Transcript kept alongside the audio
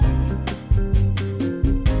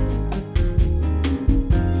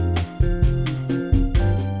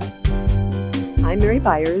I'm Mary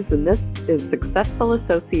Byers, and this is Successful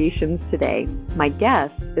Associations Today. My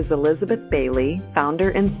guest is Elizabeth Bailey, founder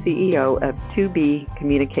and CEO of 2B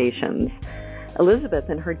Communications. Elizabeth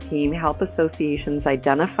and her team help associations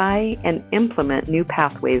identify and implement new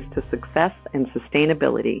pathways to success and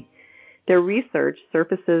sustainability. Their research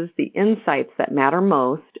surfaces the insights that matter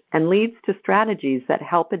most and leads to strategies that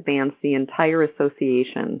help advance the entire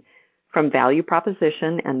association, from value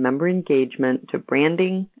proposition and member engagement to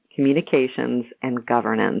branding, communications, and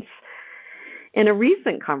governance. In a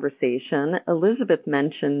recent conversation, Elizabeth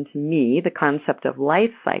mentioned to me the concept of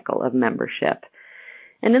life cycle of membership.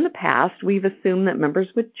 And in the past, we've assumed that members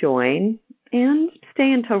would join and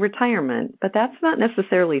stay until retirement, but that's not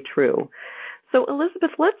necessarily true. So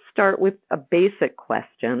Elizabeth, let's start with a basic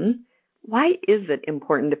question. Why is it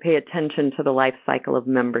important to pay attention to the life cycle of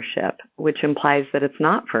membership, which implies that it's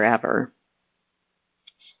not forever?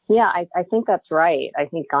 Yeah, I think that's right. I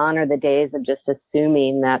think gone are the days of just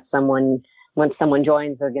assuming that once someone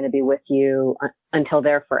joins, they're going to be with you until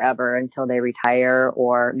they're forever, until they retire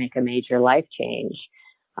or make a major life change.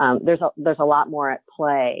 There's a lot more at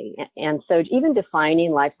play. And so even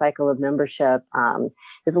defining life cycle of membership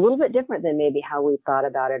is a little bit different than maybe how we thought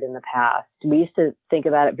about it in the past. We used to think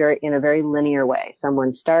about it in a very linear way.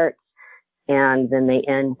 Someone starts and then they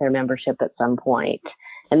end their membership at some point.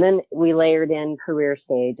 And then we layered in career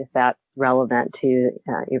stage if that's relevant to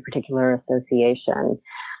your particular association.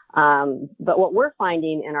 But what we're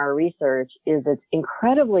finding in our research is it's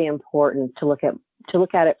incredibly important to look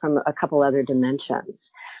at it from a couple other dimensions.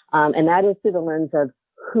 And that is through the lens of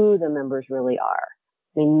who the members really are.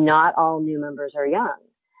 I mean, not all new members are young.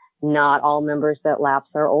 Not all members that lapse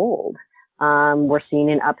are old. We're seeing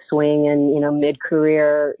an upswing in,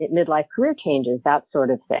 midlife career changes, that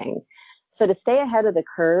sort of thing. So to stay ahead of the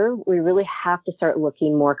curve, we really have to start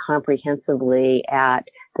looking more comprehensively at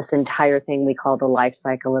this entire thing we call the life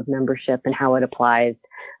cycle of membership and how it applies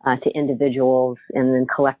to individuals and then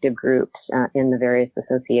collective groups in the various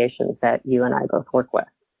associations that you and I both work with.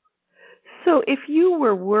 So if you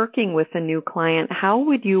were working with a new client, how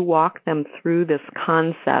would you walk them through this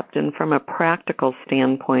concept? And from a practical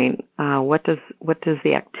standpoint, what does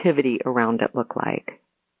the activity around it look like?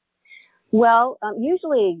 Well,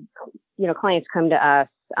 usually, clients come to us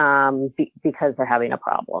because they're having a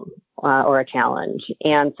problem or a challenge.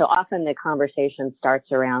 And so often the conversation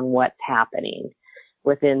starts around what's happening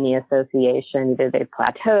within the association. Either they've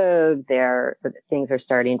plateaued, things are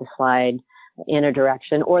starting to slide in a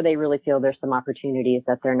direction, or they really feel there's some opportunities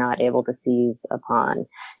that they're not able to seize upon.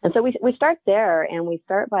 And so we start there, and we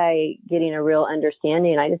start by getting a real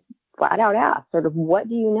understanding. I just flat out ask, sort of, what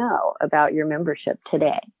do you know about your membership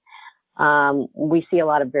today? We see a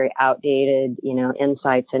lot of very outdated,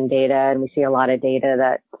 insights and data, and we see a lot of data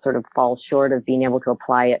that sort of falls short of being able to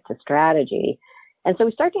apply it to strategy. And so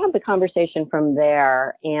we start to have the conversation from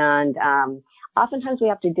there, and oftentimes we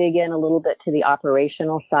have to dig in a little bit to the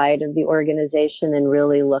operational side of the organization and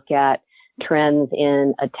really look at trends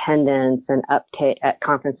in attendance and uptake at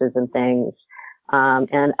conferences and things,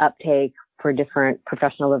 and uptake for different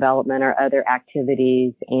professional development or other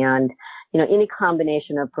activities. And, any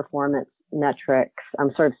combination of performance metrics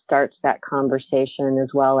sort of starts that conversation,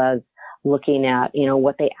 as well as looking at,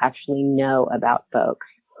 what they actually know about folks.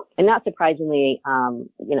 And not surprisingly, a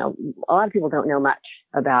lot of people don't know much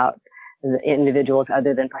about the individuals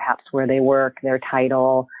other than perhaps where they work, their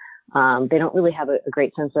title. They don't really have a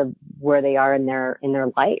great sense of where they are in their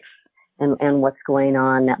life and what's going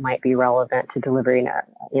on that might be relevant to delivering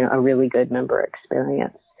a really good member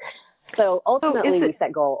experience. So ultimately, we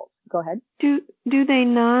set goals. Go ahead. Do they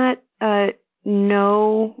not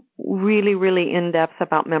know really, really in depth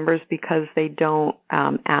about members because they don't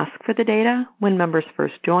ask for the data when members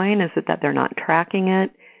first join? Is it that they're not tracking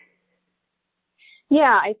it?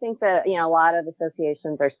 Yeah, I think that, a lot of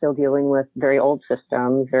associations are still dealing with very old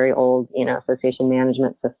systems, very old, association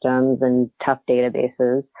management systems and tough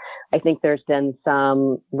databases. I think there's been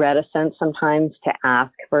some reticence sometimes to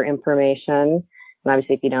ask for information. And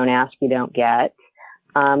obviously, if you don't ask, you don't get.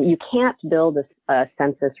 You can't build a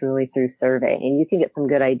census really through surveying. You can get some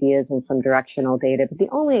good ideas and some directional data, but the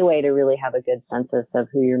only way to really have a good census of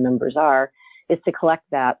who your members are is to collect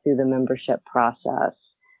that through the membership process.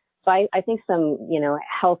 So I think some,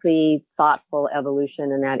 healthy, thoughtful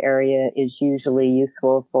evolution in that area is usually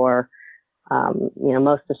useful for,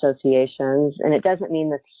 most associations. And it doesn't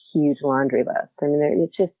mean this huge laundry list. I mean,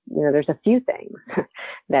 it's just, there's a few things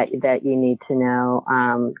that you need to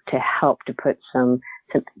know to help to put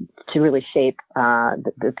to really shape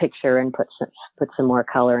the picture and put some more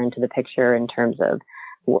color into the picture in terms of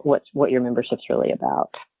what your membership's really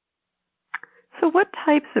about. So what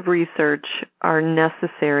types of research are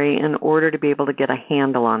necessary in order to be able to get a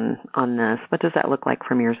handle on this? What does that look like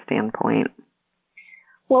from your standpoint?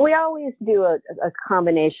 Well, we always do a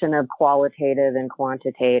combination of qualitative and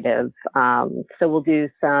quantitative. So we'll do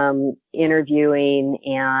some interviewing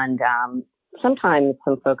and sometimes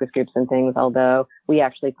some focus groups and things, although we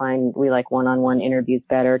actually find we like one-on-one interviews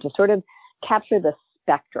better to sort of capture the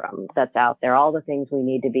spectrum that's out there, all the things we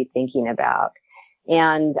need to be thinking about.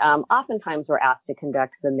 And oftentimes we're asked to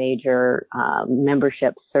conduct the major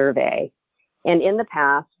membership survey. And in the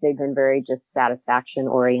past, they've been very just satisfaction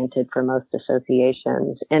oriented for most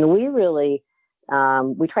associations. And we really,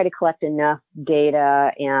 we try to collect enough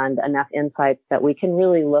data and enough insights that we can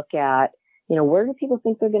really look at, where do people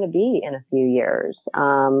think they're going to be in a few years?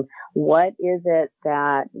 What is it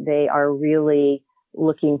that they are really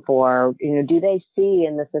looking for? Do they see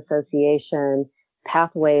in this association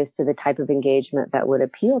pathways to the type of engagement that would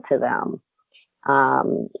appeal to them?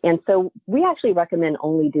 And so we actually recommend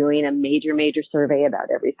only doing a major survey about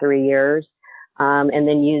every 3 years, and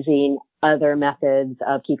then using other methods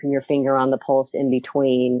of keeping your finger on the pulse in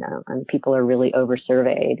between. And people are really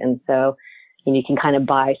over-surveyed. And so you can kind of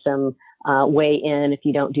buy some way in if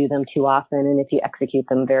you don't do them too often and if you execute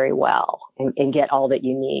them very well and get all that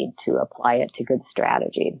you need to apply it to good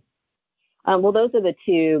strategy. Well, those are the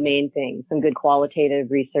two main things, some good qualitative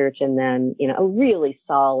research and then, a really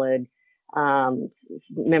solid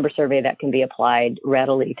member survey that can be applied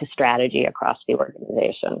readily to strategy across the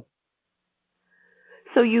organization.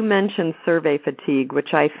 So you mentioned survey fatigue,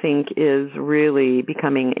 which I think is really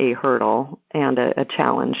becoming a hurdle and a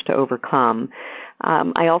challenge to overcome.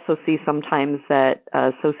 I also see sometimes that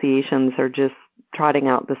associations are just trotting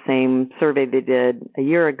out the same survey they did a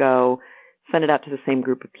year ago, send it out to the same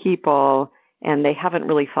group of people, and they haven't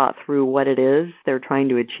really thought through what it is they're trying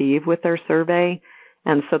to achieve with their survey.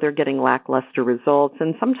 And so they're getting lackluster results.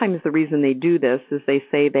 And sometimes the reason they do this is they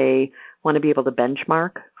say they want to be able to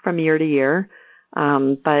benchmark from year to year.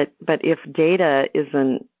 But if data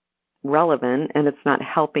isn't relevant and it's not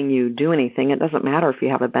helping you do anything, it doesn't matter if you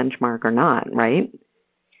have a benchmark or not, right?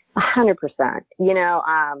 100%.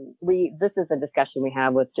 This is a discussion we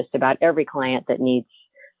have with just about every client that needs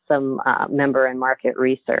some member and market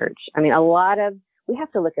research. I mean, we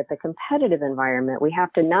have to look at the competitive environment. We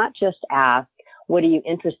have to not just ask, what are you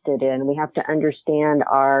interested in? We have to understand,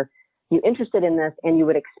 are you interested in this and you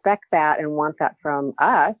would expect that and want that from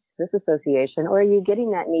us, this association, or are you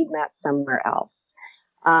getting that need met somewhere else?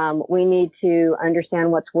 We need to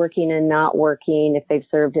understand what's working and not working if they've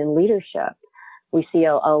served in leadership. We see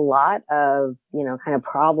a lot of, kind of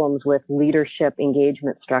problems with leadership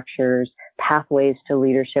engagement structures, pathways to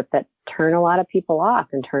leadership that turn a lot of people off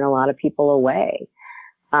and turn a lot of people away.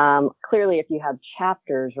 Clearly, if you have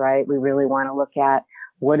chapters, right, we really want to look at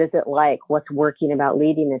what is it like, what's working about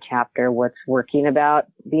leading a chapter, what's working about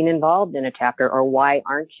being involved in a chapter, or why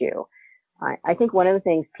aren't you? I think one of the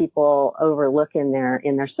things people overlook in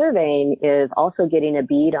their surveying is also getting a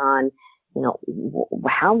bead on,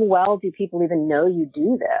 how well do people even know you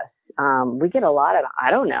do this? We get a lot of, I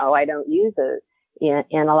don't know, I don't use it.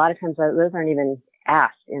 And a lot of times those aren't even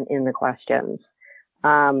asked in the questions.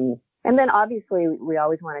 And then obviously we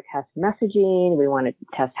always want to test messaging. We want to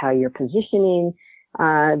test how you're positioning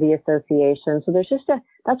the association. So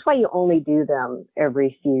that's why you only do them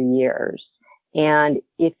every few years. And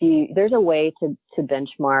there's a way to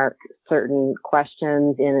benchmark certain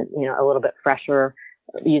questions in, a little bit fresher,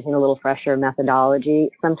 using a little fresher methodology.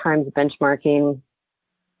 Sometimes benchmarking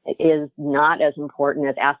is not as important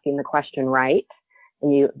as asking the question right.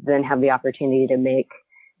 And you then have the opportunity to make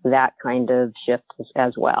that kind of shift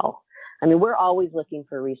as well. I mean, we're always looking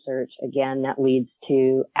for research, again, that leads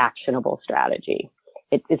to actionable strategy.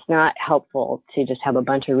 It's not helpful to just have a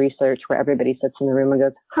bunch of research where everybody sits in the room and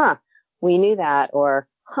goes, we knew that, or,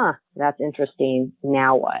 that's interesting,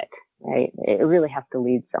 now what, right? It really has to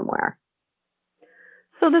lead somewhere.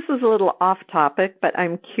 So this is a little off topic, but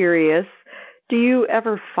I'm curious, do you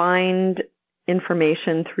ever find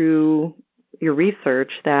information through your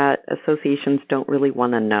research that associations don't really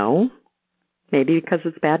want to know? Maybe because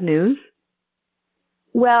it's bad news?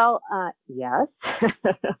 Well, yes.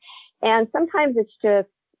 And sometimes it's just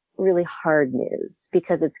really hard news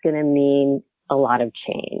because it's going to mean a lot of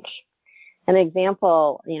change. An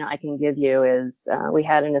example, I can give you is we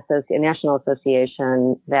had a national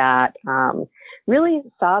association that really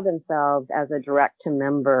saw themselves as a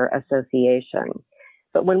direct-to-member association.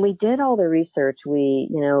 But when we did all the research,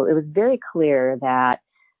 it was very clear that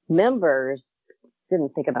members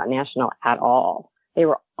didn't think about national at all. They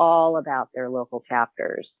were all about their local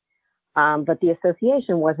chapters. But the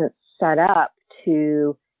association wasn't set up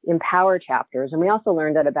to empower chapters. And we also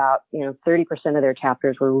learned that about 30% of their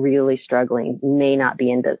chapters were really struggling, may not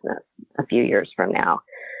be in business a few years from now.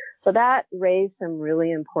 So that raised some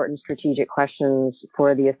really important strategic questions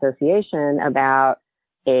for the association about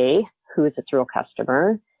A, who is its real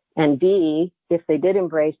customer, and B, if they did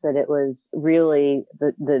embrace that it was really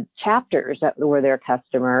the chapters that were their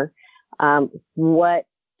customer, what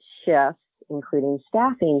shifts, including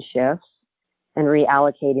staffing shifts and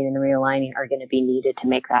reallocating and realigning, are going to be needed to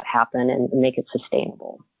make that happen and make it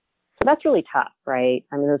sustainable. So that's really tough, right?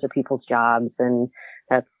 I mean, those are people's jobs, and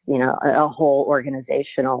that's, a whole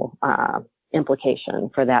organizational implication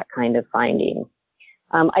for that kind of finding.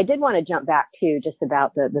 I did want to jump back too, just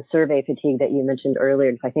about the survey fatigue that you mentioned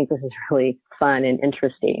earlier, because I think this is really fun and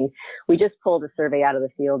interesting. We just pulled a survey out of the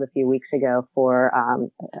field a few weeks ago for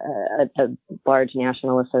a large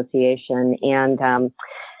national association, and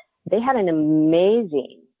they had an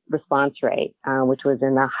amazing response rate, which was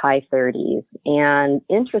in the high 30s. And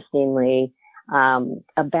interestingly,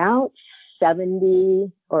 about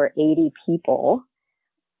 70 or 80 people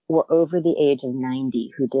were over the age of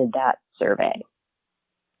 90 who did that survey.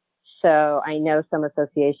 So I know some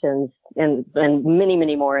associations, and many,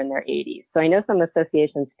 many more in their 80s. So I know some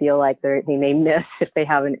associations feel like they may miss, if they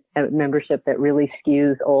have a membership that really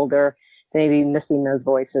skews older, they may be missing those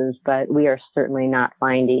voices, but we are certainly not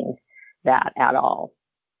finding that at all.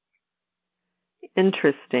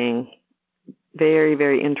 Interesting. Very,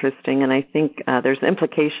 very interesting. And I think there's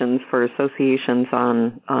implications for associations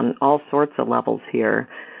on all sorts of levels here.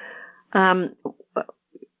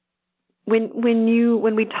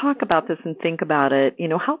 When we talk about this and think about it,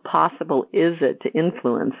 how possible is it to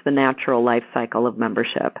influence the natural life cycle of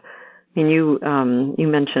membership? I mean, you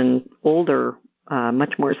mentioned older,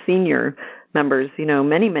 much more senior members.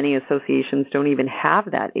 Many associations don't even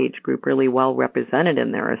have that age group really well represented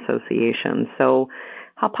in their association. So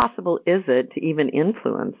how possible is it to even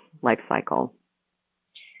influence life cycle?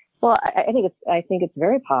 Well, I think it's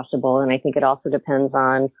very possible, and I think it also depends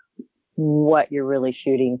on what you're really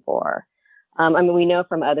shooting for. We know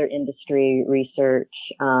from other industry research,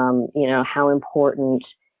 how important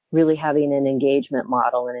really having an engagement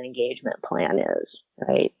model and an engagement plan is,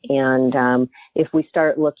 right? And if we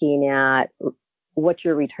start looking at what's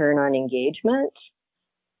your return on engagement,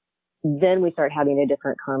 then we start having a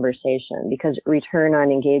different conversation, because return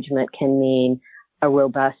on engagement can mean a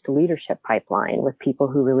robust leadership pipeline with people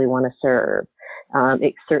who really want to serve.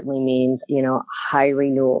 It certainly means, high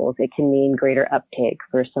renewals. It can mean greater uptake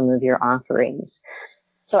for some of your offerings.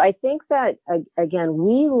 So I think that, again,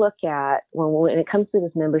 we look at, when it comes to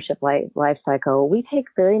this membership life cycle, we take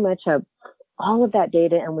very much all of that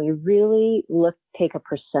data, and we really take a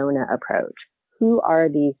persona approach. Who are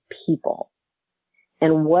these people?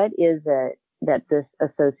 And what is it that this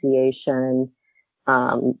association,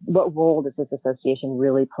 what role does this association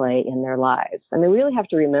really play in their lives? We really have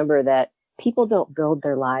to remember that people don't build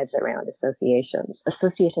their lives around associations.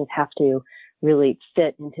 Associations have to really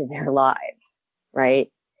fit into their lives, right?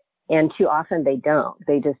 And too often they don't.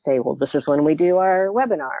 They just say, well, this is when we do our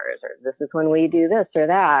webinars, or this is when we do this or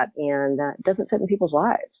that, and it doesn't fit in people's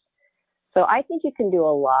lives. So I think you can do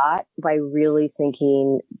a lot by really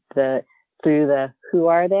thinking through the who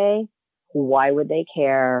are they, why would they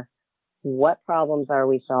care, what problems are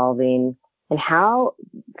we solving, and how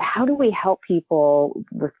do we help people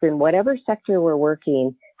within whatever sector we're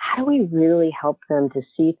working? How do we really help them to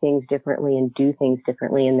see things differently and do things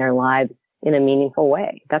differently in their lives in a meaningful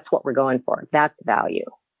way? That's what we're going for. That's value.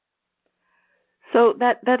 So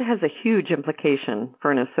that has a huge implication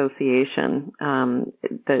for an association.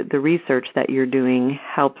 The research that you're doing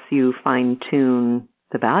helps you fine-tune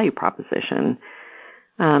the value proposition.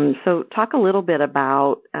 So talk a little bit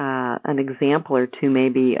about an example or two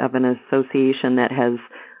maybe of an association that has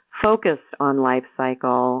focused on life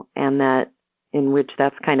cycle, and that in which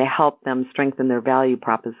that's kind of helped them strengthen their value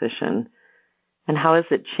proposition. And how has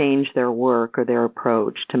it changed their work or their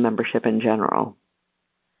approach to membership in general?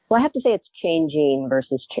 Well, I have to say it's changing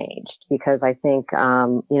versus changed, because I think,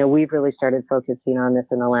 we've really started focusing on this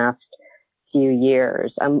in the last few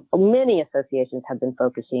years. Many associations have been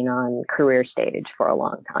focusing on career stage for a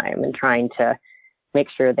long time and trying to make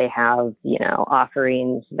sure they have,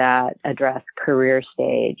 offerings that address career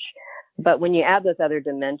stage. But when you add those other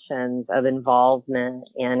dimensions of involvement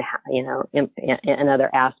and, and other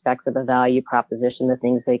aspects of a value proposition, the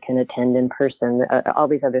things they can attend in person, all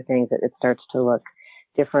these other things, it starts to look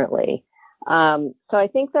differently. So I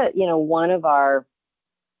think that,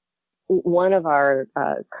 one of our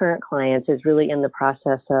current clients is really in the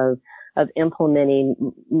process of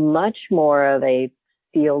implementing much more of a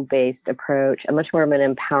field-based approach, a much more of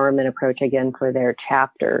an empowerment approach, again, for their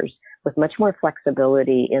chapters, with much more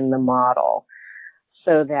flexibility in the model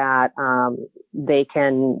so that they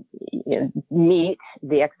can meet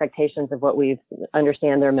the expectations of what we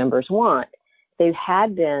understand their members want. They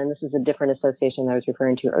had been, this is a different association that I was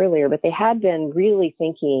referring to earlier, but they had been really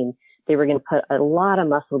thinking they were going to put a lot of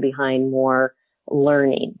muscle behind more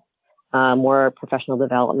learning, more professional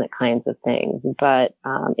development kinds of things. But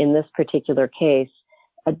in this particular case,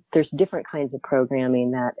 there's different kinds of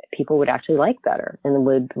programming that people would actually like better and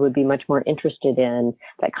would be much more interested in,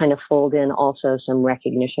 that kind of fold in also some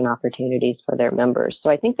recognition opportunities for their members. So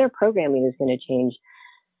I think their programming is going to change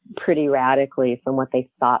pretty radically from what they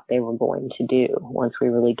thought they were going to do once we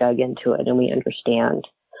really dug into it and we understand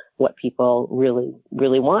what people really,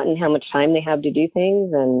 really want and how much time they have to do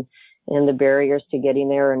things and the barriers to getting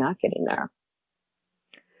there or not getting there.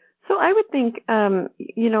 So I would think, a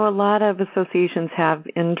lot of associations have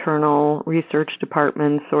internal research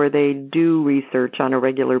departments or they do research on a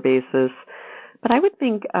regular basis. But I would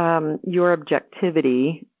think your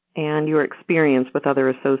objectivity and your experience with other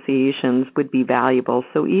associations would be valuable.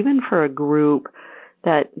 So even for a group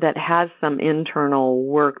that has some internal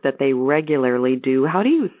work that they regularly do, how do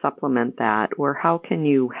you supplement that, or how can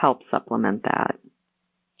you help supplement that?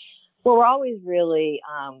 Well, we're always really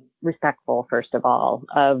respectful, first of all,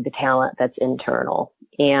 of the talent that's internal,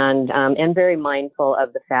 and very mindful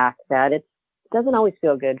of the fact that it doesn't always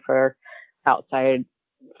feel good for outside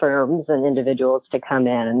firms and individuals to come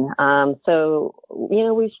in. So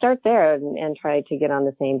we start there and try to get on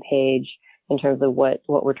the same page in terms of what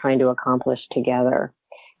we're trying to accomplish together.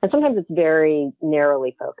 And sometimes it's very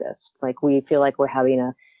narrowly focused. Like we feel like we're having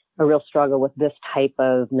a real struggle with this type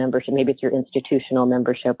of membership. Maybe it's your institutional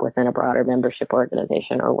membership within a broader membership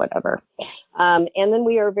organization or whatever. And then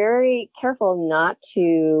we are very careful not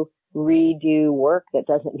to redo work that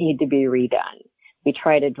doesn't need to be redone. We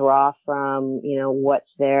try to draw from,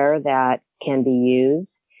 what's there that can be used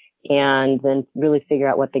and then really figure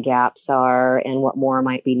out what the gaps are and what more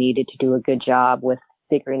might be needed to do a good job with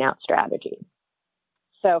figuring out strategy.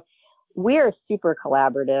 So we are super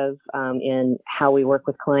collaborative in how we work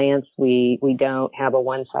with clients. We don't have a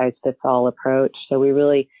one-size-fits-all approach. So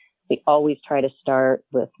we always try to start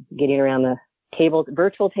with getting around the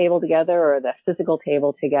virtual table together or the physical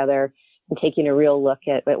table together and taking a real look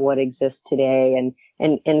at what exists today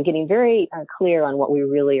and getting very clear on what we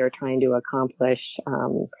really are trying to accomplish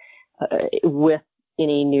with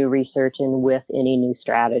any new research and with any new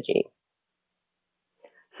strategy.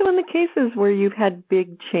 So in the cases where you've had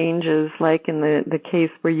big changes, like in the case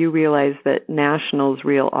where you realized that National's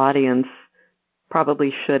real audience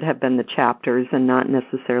probably should have been the chapters and not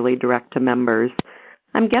necessarily direct to members,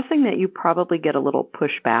 I'm guessing that you probably get a little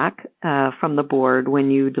pushback from the board when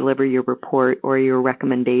you deliver your report or your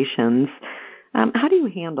recommendations. How do you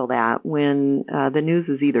handle that when the news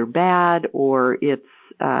is either bad or it's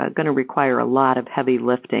going to require a lot of heavy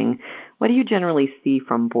lifting? What do you generally see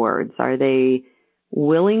from boards? Are they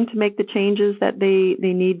willing to make the changes that they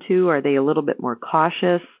need to? Are they a little bit more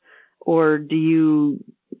cautious? Or do you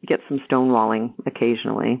get some stonewalling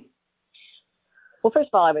occasionally? Well, first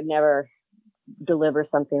of all, I would never deliver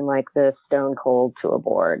something like this stone cold to a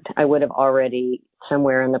board. I would have already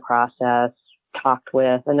somewhere in the process talked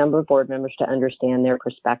with a number of board members to understand their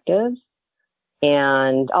perspectives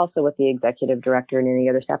and also with the executive director and any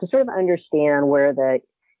other staff to sort of understand where the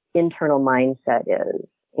internal mindset is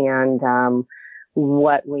and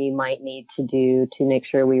what we might need to do to make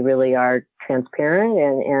sure we really are transparent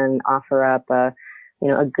and offer up a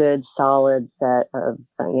good solid set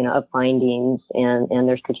of findings and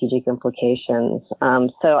their strategic implications.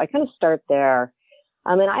 So I kind of start there.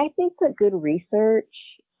 And I think that good research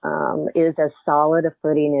is as solid a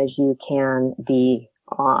footing as you can be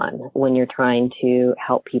on when you're trying to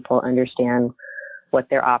help people understand what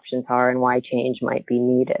their options are and why change might be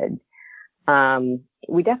needed.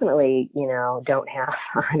 We definitely, don't have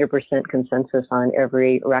 100% consensus on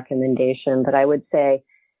every recommendation, but I would say,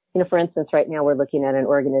 for instance, right now we're looking at an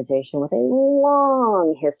organization with a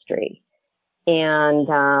long history.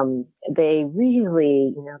 And they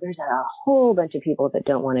really, there's a whole bunch of people that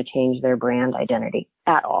don't want to change their brand identity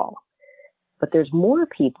at all. But there's more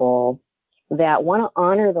people that want to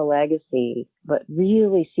honor the legacy, but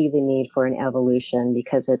really see the need for an evolution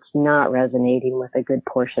because it's not resonating with a good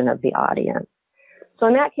portion of the audience. So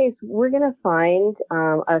in that case, we're going to find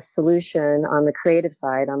a solution on the creative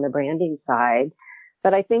side, on the branding side,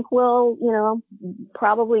 that I think will,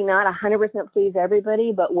 probably not 100% please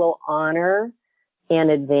everybody, but will honor and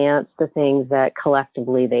advance the things that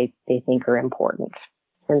collectively they think are important.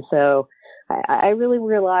 And so I really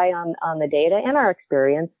rely on the data and our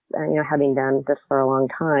experience, having done this for a long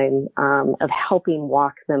time, of helping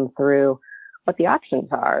walk them through what the options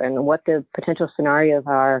are and what the potential scenarios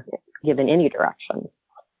are given any direction.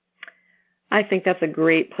 I think that's a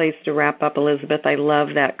great place to wrap up, Elizabeth. I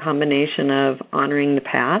love that combination of honoring the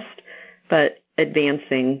past, but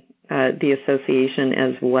advancing the association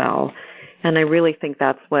as well. And I really think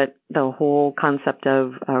that's what the whole concept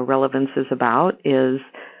of relevance is about, is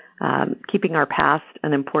keeping our past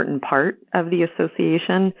an important part of the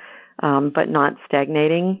association, but not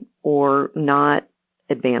stagnating or not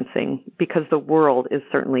advancing, because the world is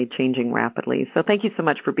certainly changing rapidly. So thank you so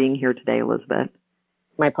much for being here today, Elizabeth.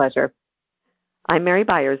 My pleasure. I'm Mary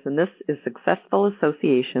Byers, and this is Successful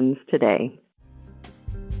Associations Today.